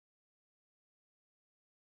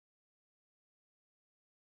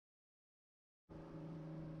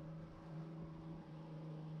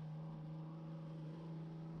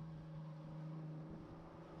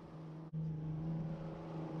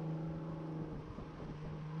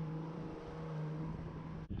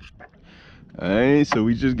Alright, so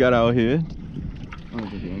we just got out here. I don't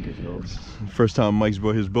think the anchor's held. First time Mike's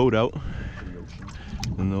brought his boat out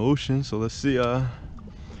in the ocean, so let's see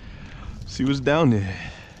what's down there.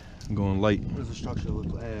 I'm going light. What does the structure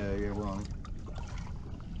look like? Yeah, we're on.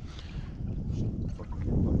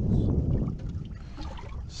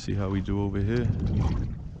 See how we do over here.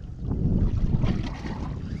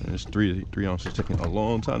 And it's 3 ounces, taking a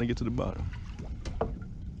long time to get to the bottom.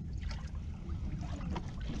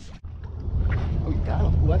 Oh, you got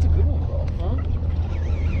him. Ooh, that's a good one, bro. Huh?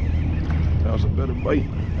 That was a better bite.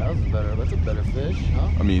 That's a better fish, huh?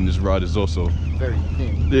 I mean, this rod is also very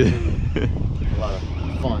thin. yeah. A lot of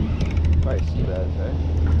fun. Probably see that, right?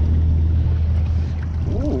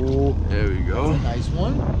 Ooh. There we go. That's a nice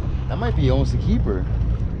one. That might be almost a keeper.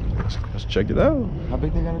 Let's check it out. How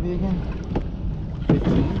big they gotta be again?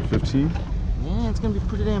 15? 15? Yeah, it's gonna be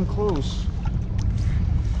pretty damn close.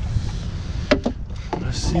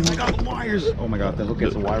 Let's see. Oh my god, the wires! Oh my god, the hook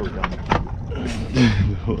gets a wire gun.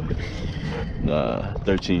 Nah,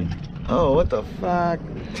 13. Oh, what the fuck?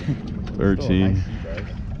 13.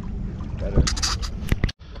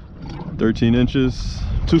 13 inches.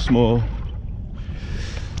 Too small.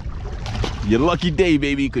 Your lucky day,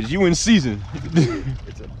 baby, because you in season.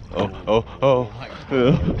 Oh,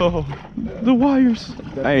 the wires.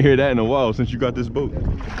 I ain't heard that in a while since you got this boat.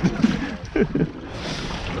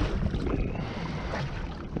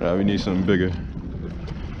 We need something bigger.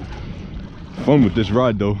 Fun with this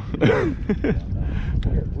rod though.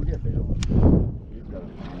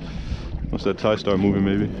 Once that tie start moving,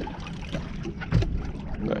 maybe.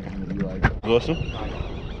 Right. Awesome.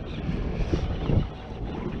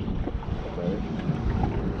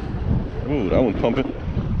 Ooh, that one's pumping.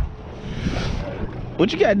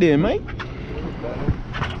 What you got there, Mike?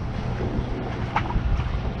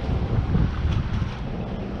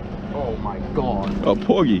 Oh my god. A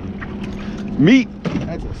porgy. Meat.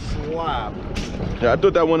 That's a slab. Yeah, I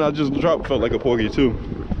thought that one I just dropped felt like a porgy too.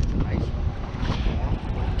 Nice.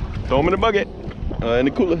 Throw them in the bucket. In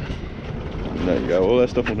the cooler. Now you got all that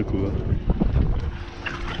stuff on the cooler.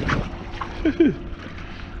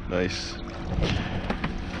 Nice.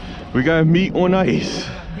 We got meat on ice.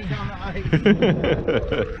 Meat on the ice.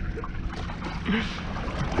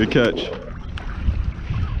 Good catch.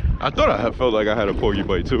 I thought I felt like I had a porgy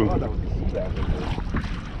bite too. Oh, that was a Seabass.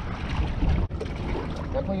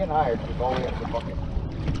 Definitely getting higher because it's all the way up the bucket.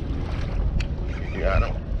 Got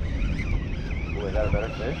him. Boy, is that a better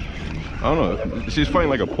fish? I don't know. She's fighting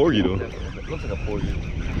like a porgy though. It looks like a porgy.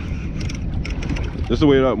 That's the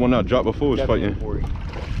way that one I dropped before was Definitely fighting. a porgy.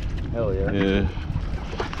 Hell yeah. Yeah.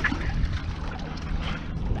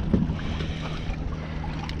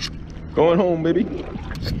 Going home, baby.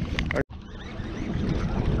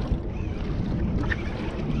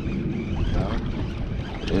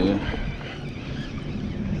 Yeah.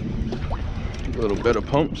 A little better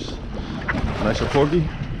pumps. Nicer porgy.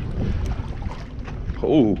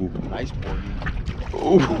 Oh. Nice porgy.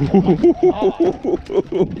 Oh.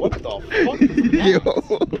 What the fuck is that? Yo.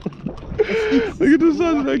 Look at the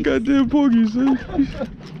size of that goddamn porgy, son.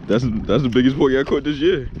 That's the biggest porgy I caught this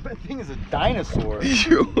year. That thing is a dinosaur.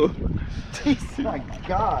 Yo. Oh my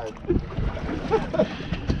god.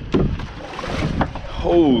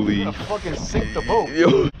 Holy. I'm gonna fucking sink the boat.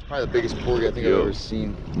 Yo. Probably the biggest porgy I think I've ever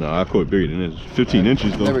seen. No, I caught bigger than this. 15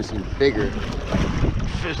 inches though. Never seen bigger.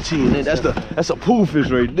 15. That's a pool fish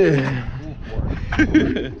right there.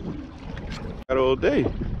 Got all day.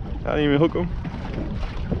 I didn't even hook him.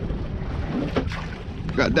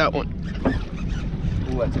 Got that one.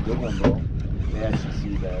 Ooh, that's a good one, bro. That's a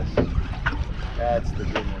sea bass. That's the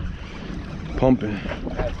good one. Pumping.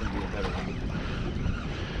 That's gonna be a better one.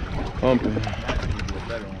 Pumping. That's gonna be a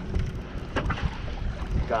better one.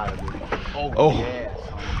 Gotta be. Oh. Yeah.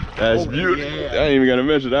 That's beautiful. Yeah. I ain't even gotta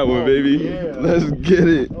mention that one, baby. Yeah. Let's get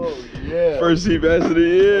it. Oh yeah. First Seabass of the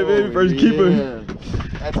year, baby. First keeper.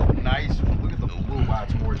 That's a nice one. Look at the blue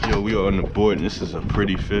box more. Yo, we are on the board and this is a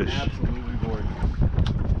pretty fish. Absolutely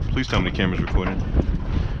gorgeous. Please tell me the camera's recording.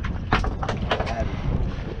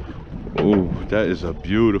 Oh, that is a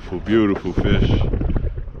beautiful, beautiful fish.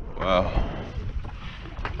 Wow.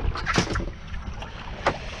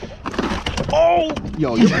 Oh!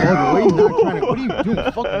 Yo, you're bugging. What are you not trying to? What are you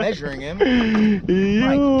doing? Fuck measuring him. Yo.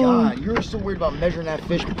 My God, you're so worried about measuring that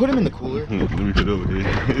fish. Put him in the cooler. Let me get over here.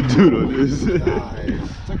 Dude on this. God,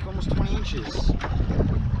 it's like almost 20 inches.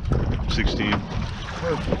 16.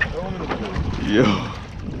 Perfect. Throw him in the cooler.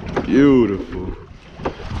 Yo. Beautiful.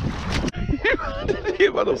 He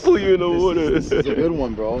about to pull you in the water. This is a good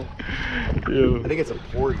one, bro. Yo. I think it's a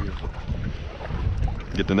porgy.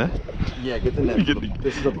 Get the net? Yeah, get the net.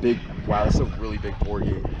 This is a big, wow, this is a really big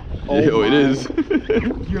porgy. Oh, yo, it is.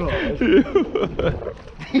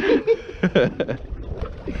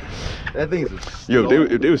 That thing is a yo,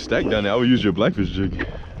 if they were stacked down there, I would use your blackfish jig.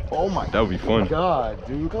 Oh my That would be fun. God,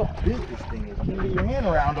 dude, look how big this thing is. You can't get your hand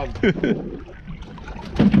around them.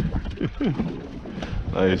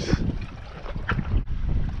 Nice.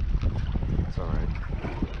 It's alright.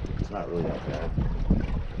 It's not really that bad.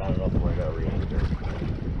 Not enough where I got re-anchor.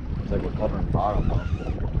 It's like we're covering bottom though.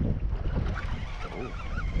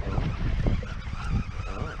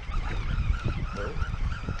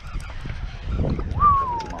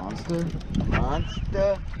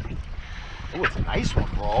 Monster. Oh, it's a nice one,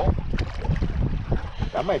 bro.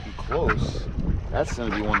 That might be close. That's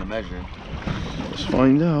gonna be one to measure. Let's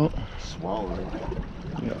find out. Swallow it.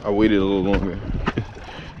 Yeah, I waited a little longer.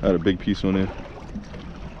 I had a big piece on there.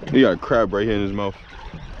 He got a crab right here in his mouth.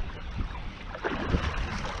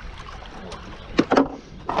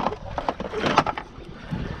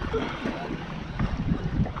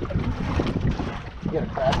 You got a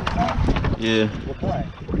crab in your mouth? Yeah. What kind?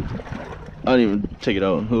 I didn't even take it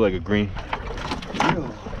out. It looked like a green. Ew.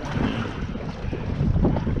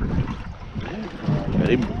 Yeah,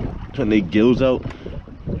 they turn their gills out.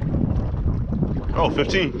 Oh,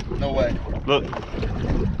 15. No way. Look.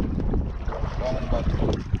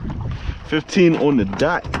 15 on the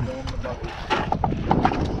dot.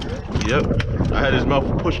 Yep. I had his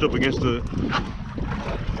mouth pushed up against the...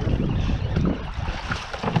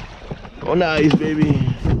 Oh, nice, baby.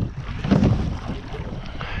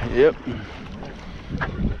 Yep.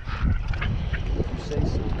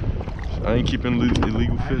 I ain't keeping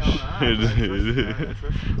illegal fish.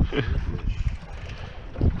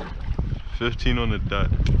 15 on the dot.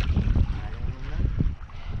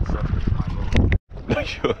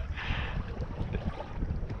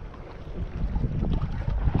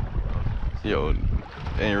 Yo,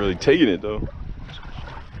 ain't really taking it though.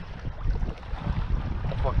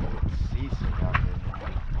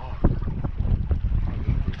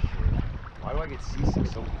 Why do I get seasick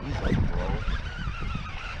so easily, bro?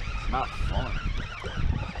 It's not fun.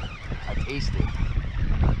 I taste it.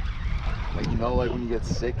 Like, you know, like when you get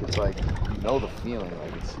sick, it's like, you know the feeling.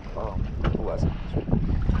 Like, it's, oh, that's it.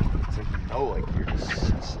 It's like, you know, like you're just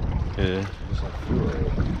seasick. Yeah. You just like feel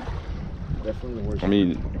it. Definitely the worst. I mean,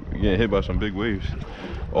 you're getting hit by some big waves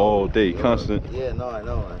all day, constant. Yeah, no, I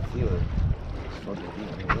know. I feel it. It's fucking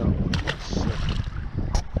beating me up. Sick.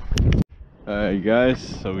 Alright guys,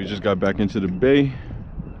 so we just got back into the bay.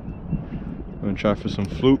 I'm gonna try for some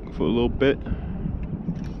fluke for a little bit.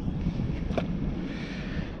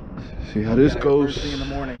 See how this goes. First thing in the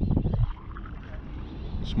morning.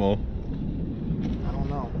 Small. I don't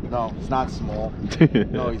know. No, he's not small.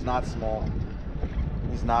 No, he's not small.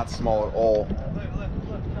 He's not small at all.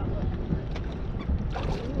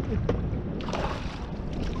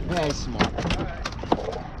 Yeah, he's small.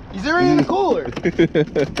 He's already in the cooler.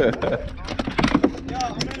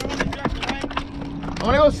 I'm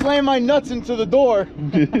gonna go slam my nuts into the door.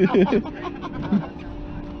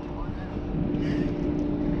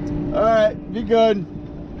 Alright, be good.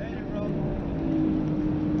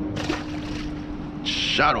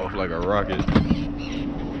 Shot off like a rocket.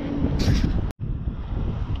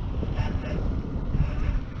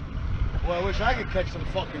 Well, I wish I could catch some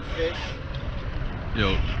fucking fish.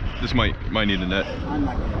 Yo, this might need a net. I'm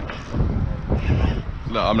not gonna.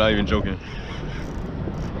 No, I'm not even joking.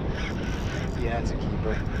 Yeah, that's a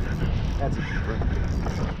keeper. That's a keeper.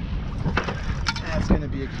 That's gonna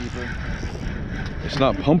be a keeper. It's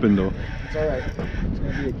not pumping though. It's alright. It's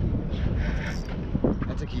gonna be a keeper.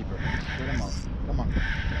 That's a keeper. Get him up. Come on.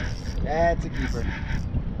 That's a keeper.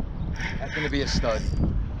 That's gonna be a stud.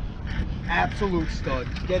 Absolute stud.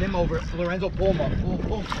 Get him over. Lorenzo, pull him up.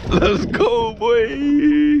 Pull. Let's go,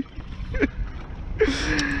 boy.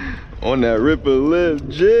 On that ripper lip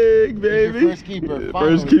jig, baby. Your first keeper.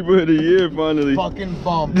 First keeper of the year, finally. Fucking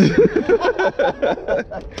bump.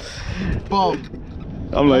 Bump.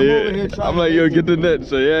 I'm like, yo, get the net.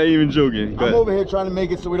 So yeah, I ain't even joking. I'm over here trying to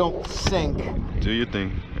make it so we don't sink. Do your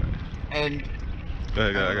thing. And go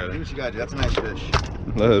ahead, I got it. Do what you gotta do. That's a nice fish.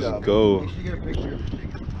 Let's go. Make sure you get a picture.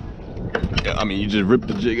 Yeah, I mean, you just ripped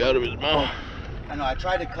the jig out of his mouth. I know. I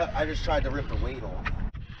just tried to rip the weight off.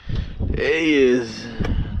 There he is.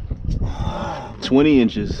 20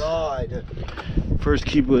 inches. God. First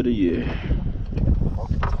keeper of the year.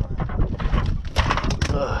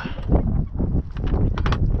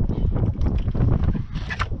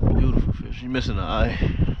 Beautiful fish. You're missing an eye.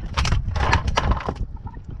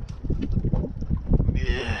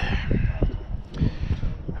 Yeah.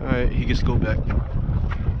 Alright, he gets to go back.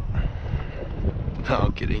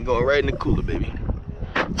 I'm kidding. Going right in the cooler, baby.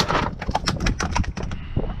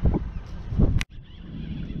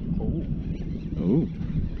 Oh.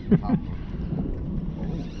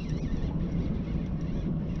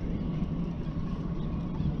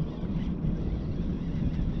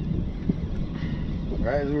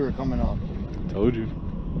 Right as we were coming up. Told you.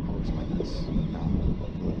 Oh, this might be.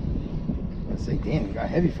 Let's say, damn, it got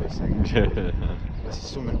heavy for a second. This is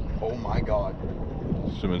swimming. Oh my god.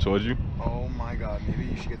 Swimming towards you? Oh my god. Maybe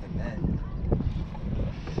you should get the net.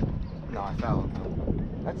 No, I fouled.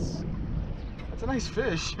 That's a nice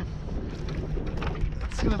fish.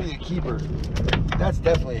 It's gonna be a keeper. That's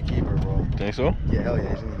definitely a keeper, bro. Think so? Yeah, hell yeah.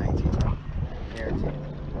 He's in the 19, bro. Guaranteed.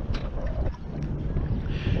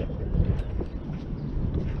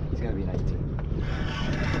 He's gonna be 19.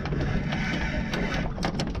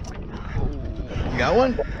 You got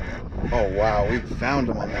one? Oh wow, we found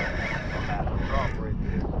him on that.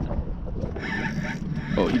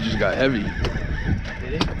 Oh, he just got heavy.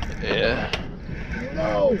 Did he? Yeah.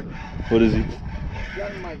 No! What is he?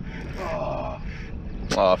 Got in my. Oh,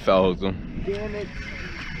 Oh, I foul hooked him. damn it.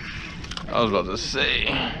 I was about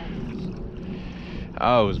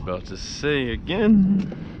to say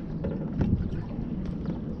again.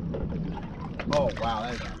 Oh wow,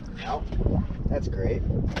 that's out. That's great.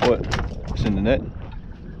 What? It's in the net?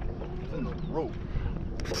 It's in the rope.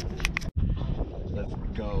 Let's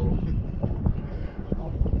go.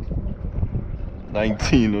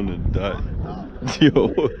 19 on the dot. On the dot. Yo.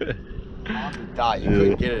 On the dot. You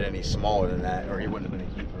couldn't get it any smaller than that, or he wouldn't have been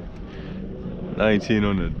a keeper. 19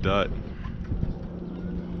 on the dot.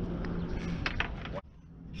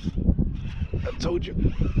 I told you.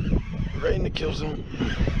 Right in the kill zone.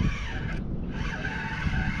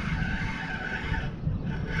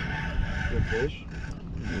 Good fish.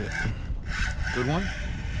 Yeah. Good one?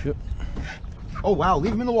 Yep. Oh wow,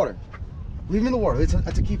 leave him in the water. Leave him in the water.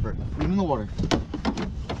 That's a keeper. Leave him in the water.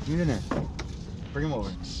 Leave him in there. Bring him over.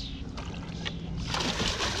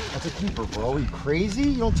 That's a keeper, bro. Are you crazy?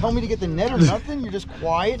 You don't tell me to get the net or nothing? You're just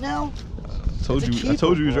quiet now? I told you he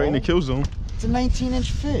was right in the kill zone. It's a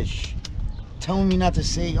 19-inch fish. Telling me not to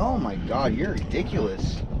say, oh my god, you're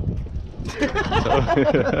ridiculous. What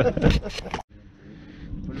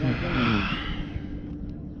is that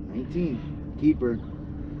thing? 19. Keeper.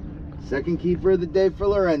 Second keeper of the day for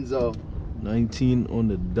Lorenzo. 19 on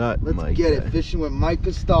the dot. Let's get it. Fishing with Mike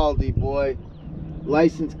Castaldi, boy.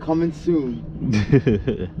 License coming soon.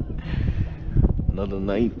 Another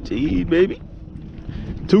 19, baby.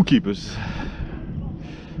 2 keepers.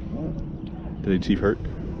 Do their teeth hurt?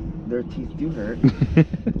 Their teeth do hurt.